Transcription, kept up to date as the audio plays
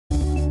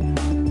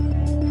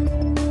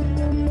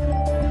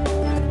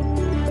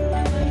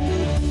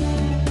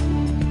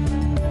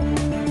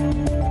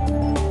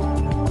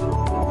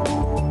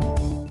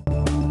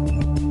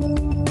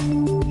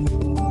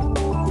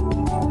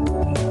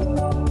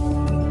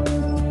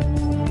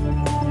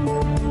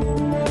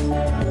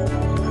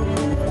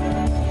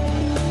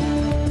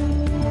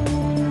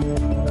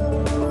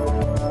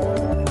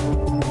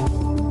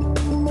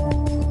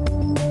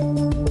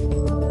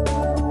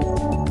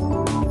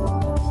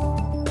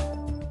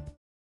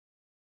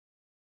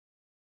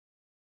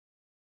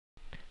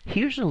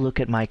Here's a look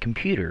at my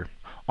computer.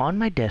 On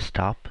my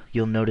desktop,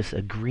 you'll notice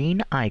a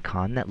green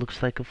icon that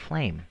looks like a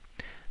flame.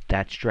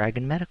 That's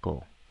Dragon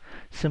Medical.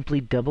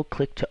 Simply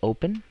double-click to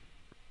open.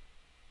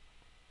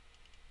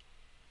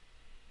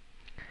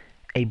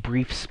 A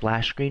brief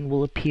splash screen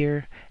will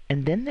appear,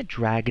 and then the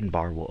Dragon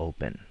bar will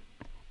open.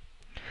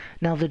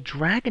 Now, the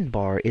Dragon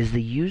bar is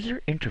the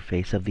user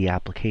interface of the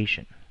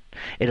application.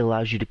 It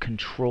allows you to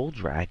control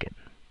Dragon.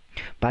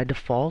 By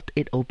default,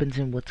 it opens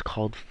in what's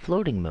called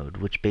floating mode,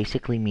 which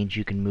basically means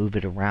you can move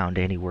it around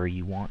anywhere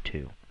you want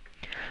to.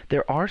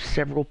 There are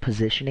several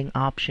positioning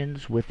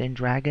options within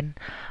Dragon.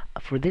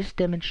 For this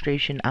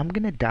demonstration, I'm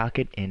going to dock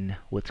it in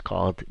what's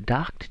called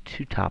docked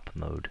to top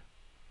mode.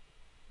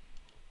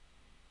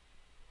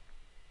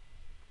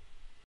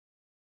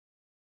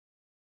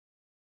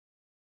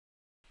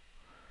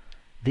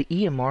 The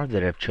EMR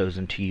that I've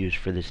chosen to use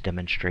for this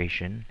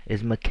demonstration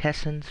is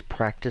McKesson's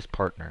Practice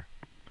Partner.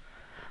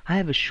 I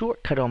have a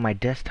shortcut on my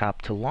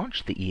desktop to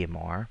launch the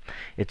EMR.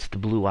 It's the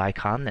blue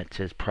icon that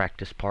says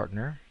Practice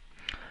Partner.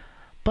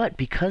 But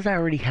because I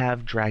already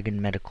have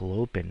Dragon Medical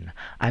open,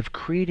 I've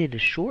created a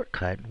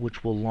shortcut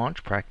which will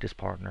launch Practice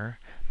Partner,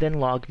 then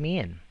log me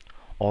in.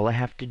 All I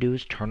have to do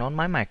is turn on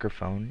my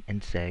microphone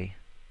and say,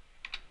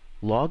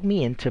 "Log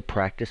me into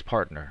Practice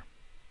Partner."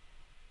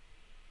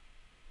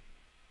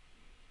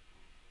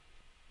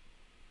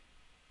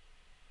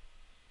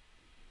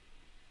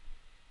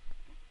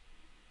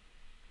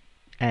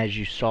 As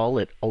you saw,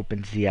 it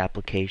opens the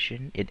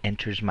application, it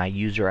enters my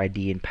user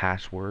ID and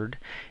password,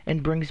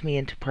 and brings me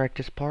into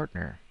Practice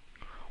Partner.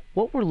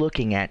 What we're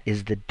looking at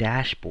is the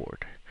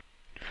dashboard.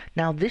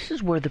 Now, this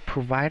is where the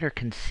provider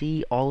can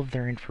see all of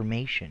their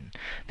information,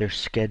 their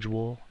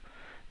schedule,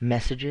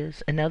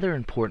 messages, and other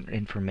important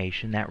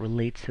information that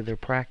relates to their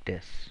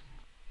practice.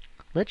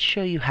 Let's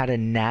show you how to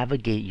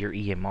navigate your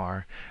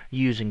EMR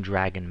using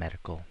Dragon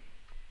Medical.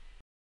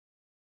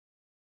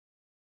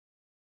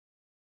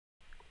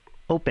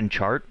 Open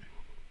chart.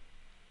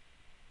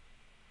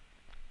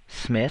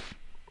 Smith.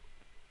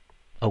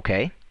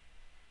 OK.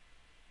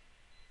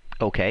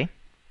 OK.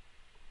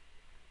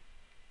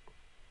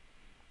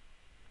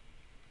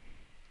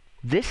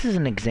 This is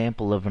an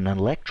example of an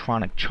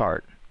electronic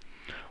chart.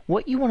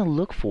 What you want to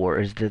look for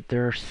is that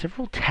there are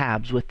several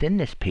tabs within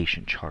this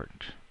patient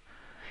chart.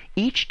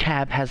 Each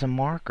tab has a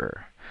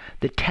marker.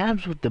 The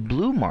tabs with the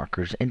blue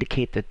markers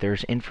indicate that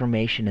there's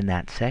information in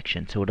that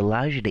section, so it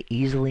allows you to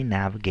easily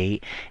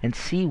navigate and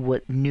see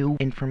what new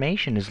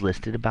information is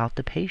listed about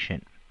the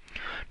patient.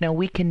 Now,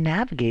 we can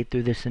navigate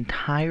through this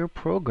entire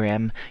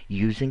program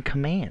using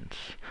commands.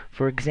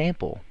 For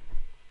example,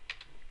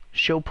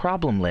 show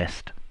problem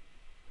list,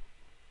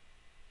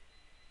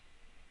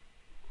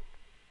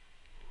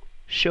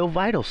 show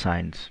vital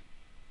signs,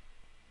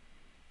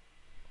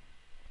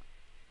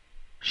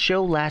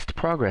 show last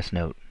progress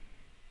note,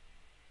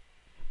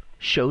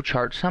 show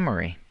chart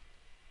summary.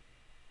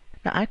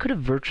 Now, I could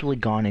have virtually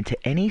gone into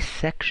any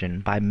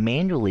section by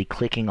manually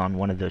clicking on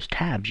one of those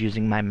tabs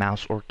using my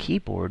mouse or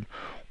keyboard,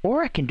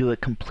 or I can do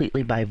it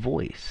completely by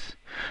voice.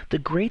 The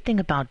great thing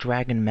about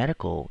Dragon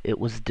Medical, it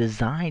was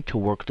designed to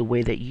work the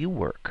way that you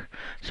work.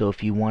 So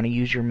if you want to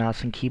use your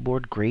mouse and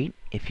keyboard, great.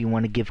 If you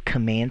want to give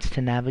commands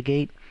to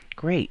navigate,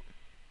 great.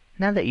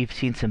 Now that you've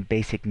seen some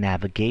basic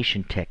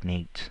navigation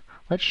techniques,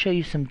 let's show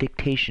you some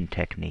dictation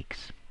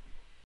techniques.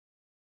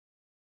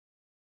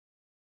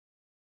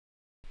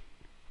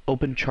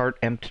 Open chart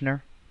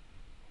emptioner.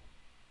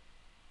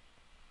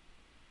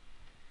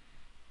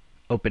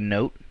 Open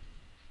note.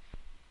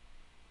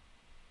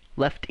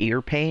 Left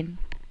ear pain.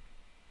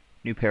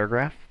 New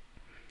paragraph.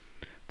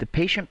 The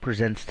patient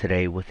presents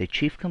today with a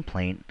chief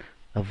complaint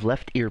of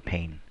left ear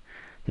pain.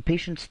 The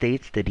patient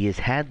states that he has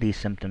had these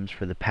symptoms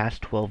for the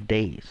past 12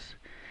 days.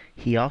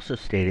 He also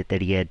stated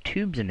that he had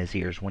tubes in his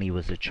ears when he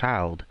was a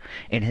child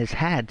and has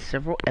had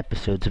several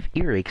episodes of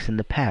earaches in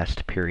the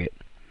past period.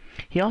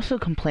 He also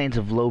complains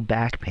of low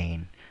back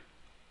pain,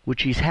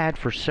 which he's had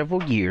for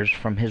several years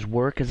from his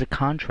work as a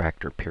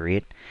contractor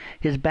period.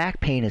 His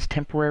back pain is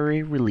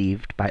temporarily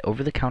relieved by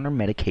over-the-counter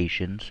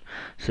medications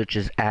such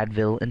as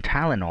Advil and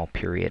Tylenol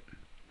period.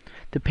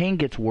 The pain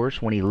gets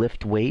worse when he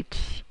lifts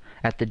weights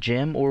at the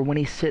gym or when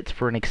he sits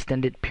for an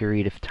extended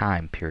period of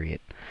time period.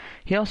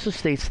 He also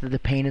states that the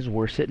pain is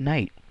worse at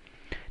night.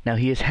 Now,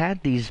 he has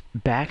had these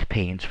back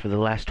pains for the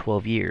last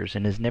 12 years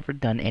and has never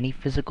done any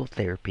physical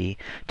therapy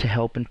to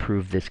help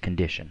improve this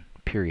condition,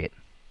 period.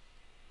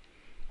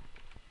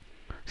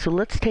 So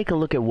let's take a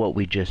look at what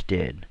we just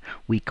did.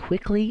 We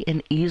quickly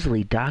and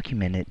easily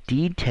documented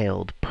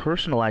detailed,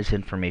 personalized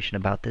information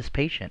about this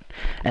patient.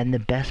 And the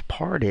best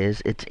part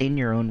is, it's in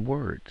your own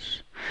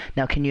words.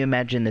 Now, can you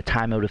imagine the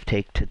time it would have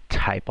taken to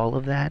type all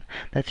of that?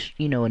 That's,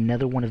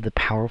 another one of the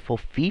powerful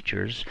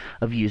features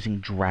of using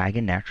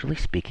Dragon Naturally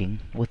Speaking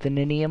within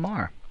an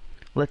EMR.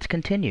 Let's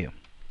continue.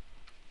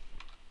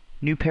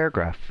 New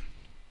paragraph.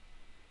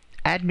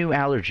 Add new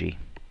allergy.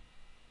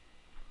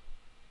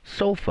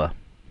 Sulfa.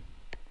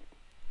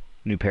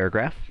 New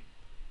paragraph.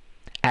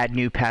 Add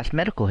new past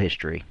medical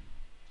history.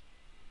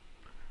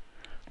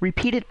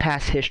 Repeated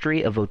past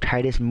history of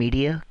otitis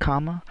media,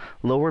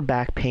 lower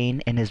back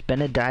pain, and has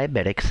been a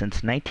diabetic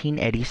since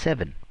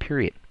 1987,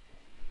 period.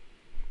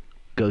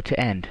 Go to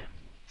end.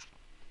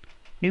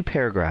 New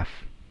paragraph.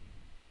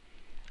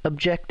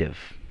 Objective.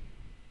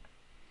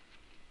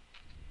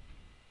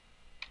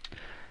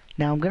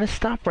 Now I'm going to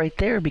stop right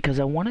there because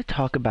I want to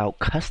talk about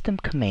custom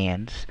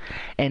commands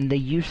and the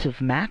use of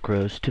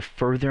macros to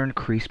further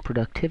increase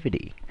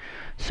productivity.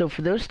 So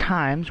for those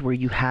times where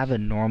you have a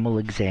normal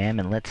exam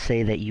and let's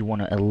say that you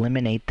want to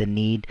eliminate the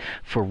need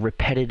for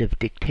repetitive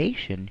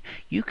dictation,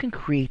 you can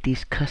create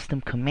these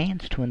custom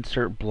commands to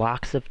insert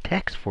blocks of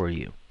text for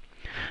you.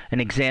 An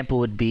example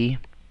would be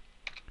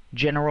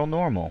general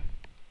normal,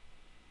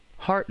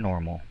 heart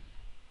normal,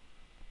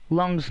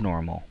 lungs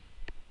normal,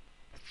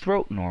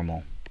 throat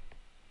normal,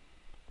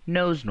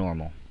 nose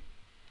normal.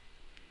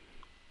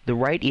 The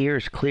right ear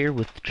is clear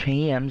with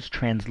EMs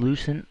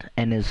translucent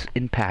and is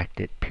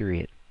impacted,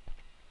 period.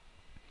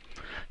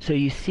 So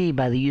you see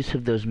by the use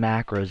of those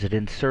macros it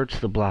inserts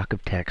the block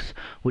of text,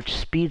 which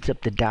speeds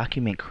up the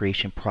document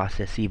creation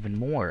process even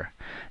more.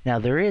 Now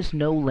there is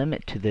no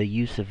limit to the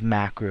use of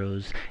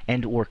macros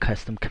and or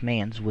custom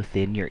commands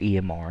within your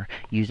EMR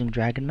using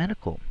Dragon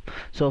Medical.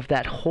 So if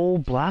that whole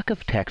block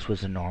of text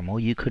was a normal,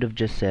 you could have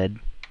just said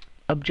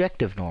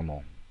objective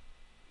normal,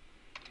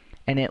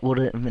 and it would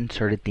have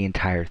inserted the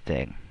entire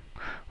thing.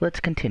 Let's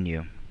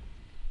continue.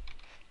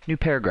 New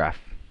paragraph.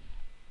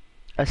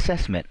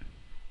 Assessment.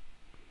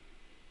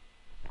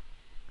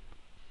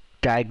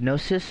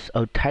 Diagnosis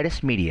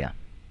otitis media.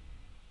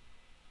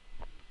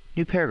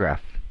 New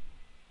paragraph.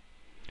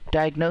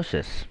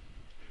 Diagnosis.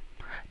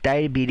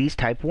 Diabetes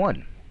type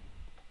 1.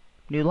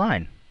 New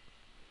line.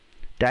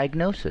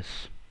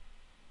 Diagnosis.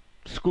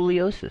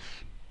 Scoliosis.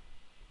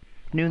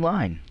 New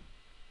line.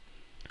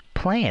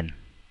 Plan.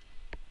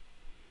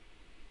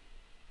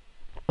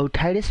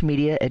 Otitis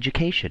media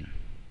education.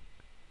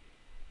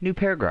 New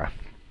paragraph.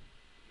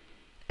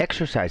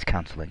 Exercise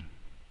counseling.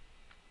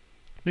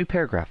 New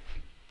paragraph.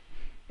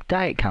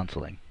 Diet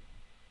counseling.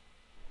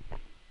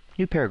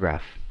 New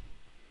paragraph.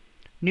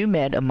 New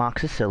med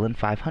amoxicillin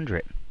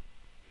 500.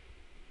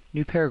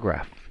 New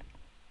paragraph.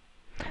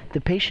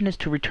 The patient is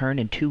to return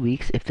in 2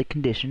 weeks if the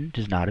condition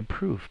does not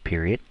improve,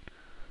 period.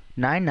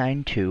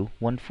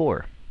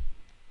 99214.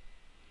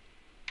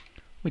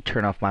 We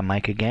turn off my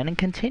mic again and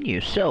continue.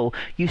 So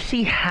you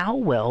see how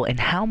well and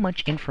how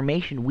much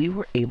information we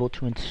were able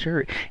to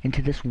insert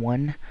into this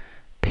one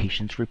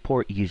patient's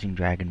report using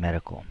Dragon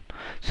Medical.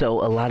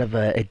 So a lot of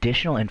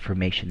additional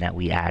information that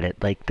we added,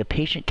 like the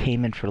patient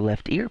came in for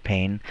left ear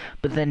pain,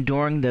 but then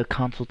during the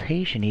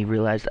consultation he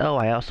realized, oh,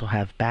 I also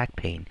have back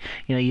pain.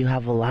 You know, you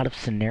have a lot of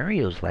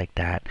scenarios like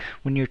that.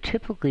 When you're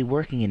typically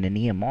working in an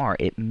EMR,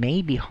 it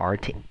may be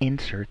hard to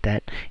insert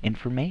that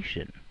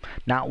information.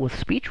 Not with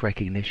speech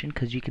recognition,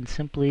 because you can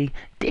simply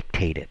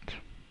dictate it.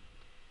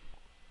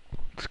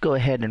 Let's go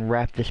ahead and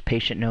wrap this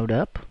patient note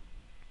up.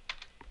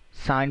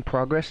 Sign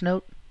progress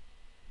note.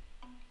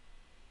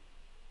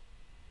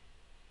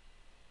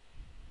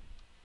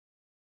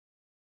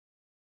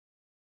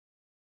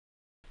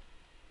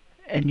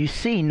 And you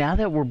see, now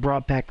that we're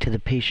brought back to the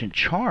patient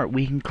chart,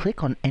 we can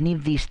click on any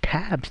of these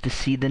tabs to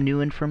see the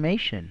new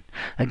information.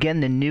 Again,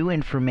 the new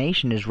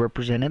information is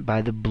represented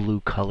by the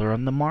blue color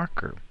on the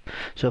marker.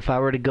 So if I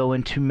were to go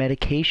into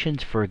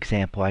medications, for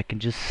example, I can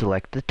just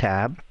select the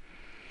tab,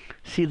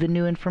 see the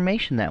new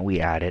information that we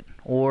added,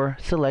 or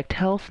select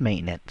health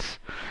maintenance,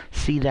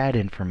 see that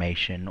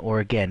information,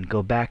 or again,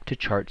 go back to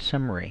chart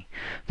summary.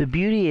 The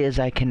beauty is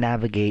I can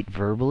navigate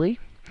verbally,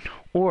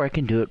 or I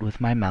can do it with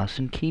my mouse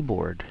and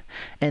keyboard.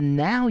 And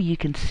now you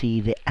can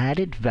see the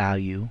added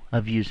value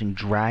of using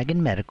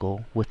Dragon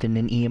Medical within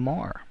an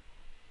EMR.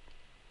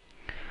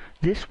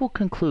 This will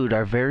conclude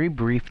our very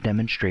brief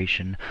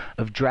demonstration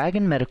of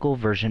Dragon Medical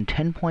version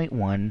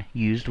 10.1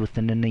 used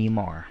within an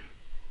EMR.